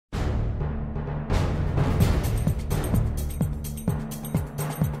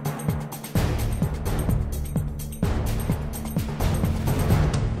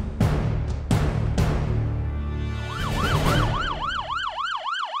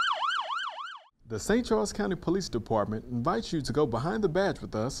The St. Charles County Police Department invites you to go behind the badge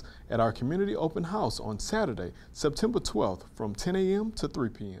with us at our community open house on Saturday, September 12th from 10 a.m. to 3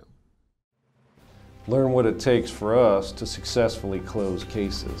 p.m. Learn what it takes for us to successfully close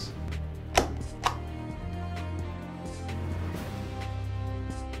cases.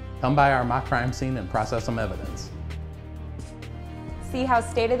 Come by our mock crime scene and process some evidence. See how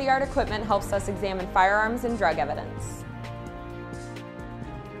state-of-the-art equipment helps us examine firearms and drug evidence.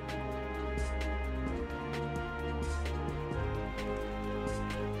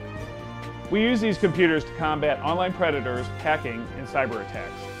 We use these computers to combat online predators, hacking, and cyber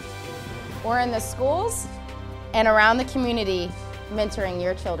attacks. We're in the schools and around the community mentoring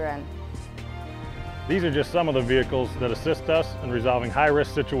your children. These are just some of the vehicles that assist us in resolving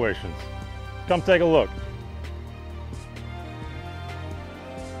high-risk situations. Come take a look.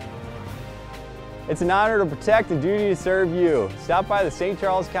 It's an honor to protect and duty to serve you. Stop by the St.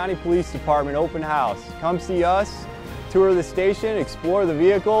 Charles County Police Department open house. Come see us, tour the station, explore the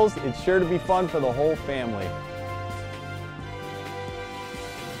vehicles. It's sure to be fun for the whole family.